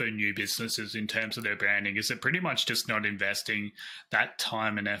see for new businesses in terms of their branding? Is it pretty much just not investing that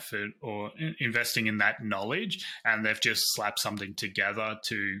time and effort, or investing in that knowledge, and they've just slapped something together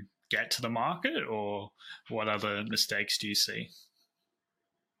to get to the market? Or what other mistakes do you see?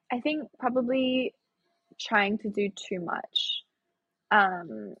 I think probably trying to do too much.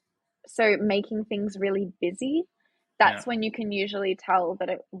 So making things really busy, that's when you can usually tell that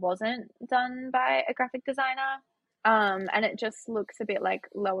it wasn't done by a graphic designer. And it just looks a bit like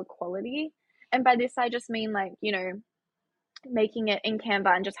lower quality. And by this, I just mean like, making it in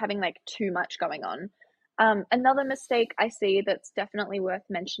Canva and just having like too much going on. Another mistake I see that's definitely worth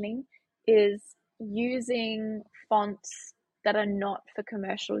mentioning is using fonts that are not for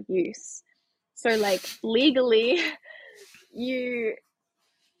commercial use. So like legally, you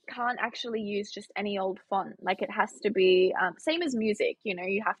can't actually use just any old font. Like it has to be same as music,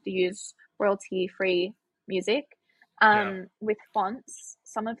 you have to use royalty free music. Yeah. With fonts,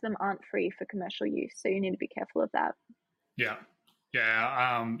 some of them aren't free for commercial use, so you need to be careful of that. Yeah.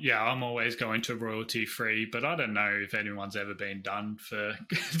 Yeah, I'm always going to royalty free, but I don't know if anyone's ever been done for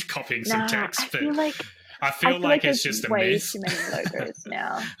copying some Nah, text. I But feel like I feel like it's there's just a way myth. too many logos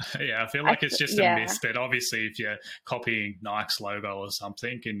now. Yeah, I feel like it's just a Yeah, myth. But obviously, if you're copying Nike's logo or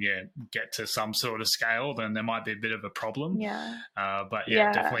something and you get to some sort of scale, then there might be a bit of a problem. yeah, But yeah,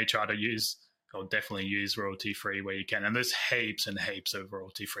 yeah, definitely try to use or definitely use royalty free where you can. And there's heaps and heaps of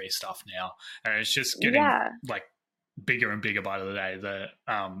royalty free stuff now, and it's just getting yeah. like bigger and bigger by the day. The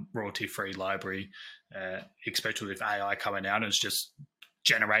royalty free library, especially with AI coming out, is just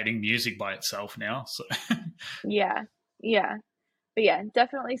generating music by itself now. So Yeah, yeah. But yeah,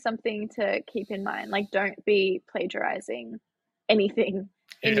 definitely something to keep in mind. Like, don't be plagiarizing anything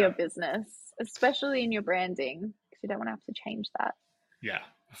in your yeah, business, especially in your branding, because you don't want to have to change that. yeah,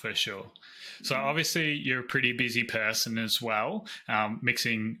 for sure. So Mm. obviously you're a pretty busy person as well,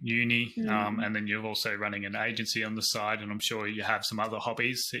 mixing uni, Mm. and then you're also running an agency on the side, and I'm sure you have some other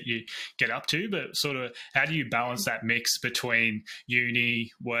hobbies that you get up to. But sort of, how do you balance that mix between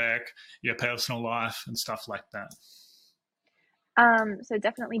uni, work, your personal life, and stuff like that? So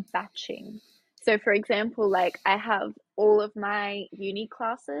definitely batching. So for example, like I have all of my uni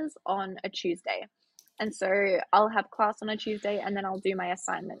classes on a Tuesday. And so I'll have class on a Tuesday and then I'll do my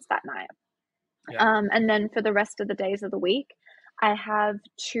assignments that night. Yeah, And then for the rest of the days of the week, I have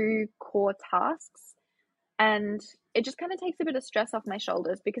two core tasks. And it just kind of takes a bit of stress off my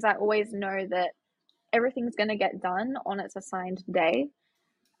shoulders because I always know that everything's going to get done on its assigned day.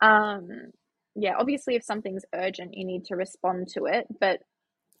 Um, yeah, obviously, if something's urgent, you need to respond to it, but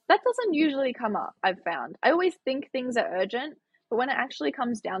that doesn't usually come up, I've found. I always think things are urgent, but when it actually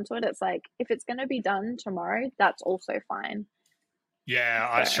comes down to it, it's like, if it's going to be done tomorrow, that's also fine. yeah,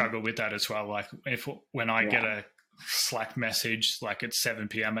 I So, struggle with that as well. Like if when I get yeah. a Slack message like it's 7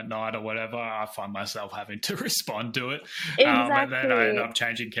 p.m. at night or whatever, I find myself having to respond to it. And then I end Exactly. up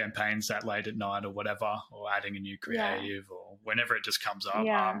changing campaigns that late at night or whatever, or adding a new Yeah. creative or whenever it just comes up. I'm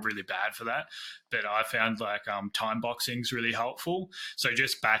Yeah. really bad for that. But I found like time boxing is really helpful. So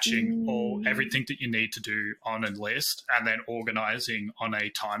just batching Mm, everything that you need to do on a list and then organizing on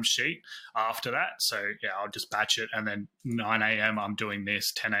a timesheet after that. So yeah, I'll just batch it and then 9 a.m. I'm doing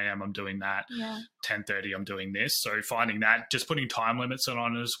this, 10 a.m. I'm doing that, yeah. 10:30 I'm doing this. So finding that, just putting time limits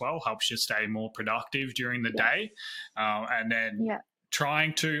on it as well helps you stay more productive during the Yes. day. And then Yeah.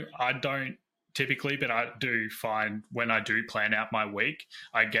 I don't typically, but I do find when I do plan out my week,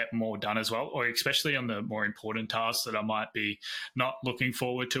 I get more done as well, or especially on the more important tasks that I might be not looking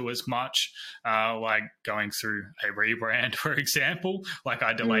forward to as much, like going through a rebrand, for example. Like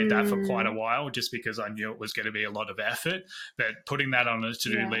I delayed that for quite a Mm, while just because I knew it was going to be a lot of effort. But putting that on a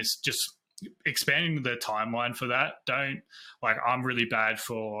to-do yeah. list, just expanding the timeline for that. Don't like I'm really bad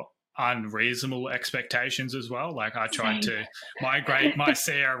for unreasonable expectations as well. Like I tried Same. to migrate my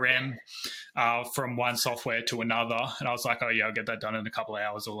CRM from one software to another, and I was like, oh yeah, I'll get that done in a couple of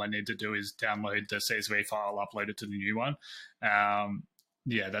hours. All I need to do is download the CSV file, upload it to the new one.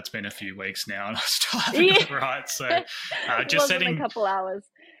 Yeah, that's been a few weeks now, and I still haven't got Yeah. it right. So just Wasn't a setting couple hours.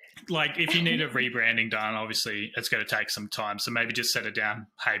 like if you need a rebranding done, obviously it's going to take some time. So maybe just set it down.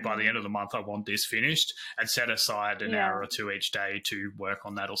 Hey, by the Mm, end of the month, I want this finished, and set aside an hour yeah. or two each day to work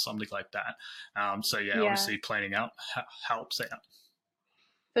on that or something like that. So yeah, Yeah. obviously planning out helps out.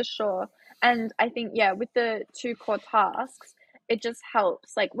 For sure. And I think, yeah, with the two core tasks, it just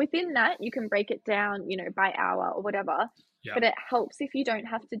helps. Like within that, you can break it down, by hour or whatever. Yeah, But it helps if you don't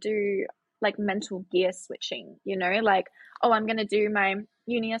have to do like mental gear switching, like, oh, I'm going to do my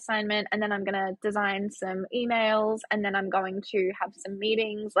uni assignment and then I'm going to design some emails and then I'm going to have some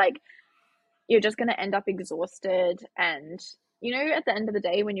meetings. Like, you're just going to end up exhausted. And, at the end of the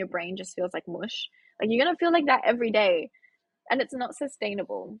day, when your brain just feels like mush, like you're going to feel like that every day and it's not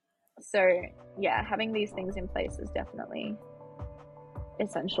sustainable. So, yeah, having these things in place is definitely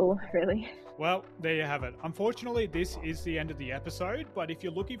essential, really. Well, there you have it. Unfortunately, this is the end of the episode, but if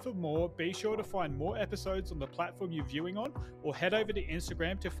you're looking for more, be sure to find more episodes on the platform you're viewing on or head over to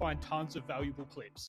Instagram to find tons of valuable clips.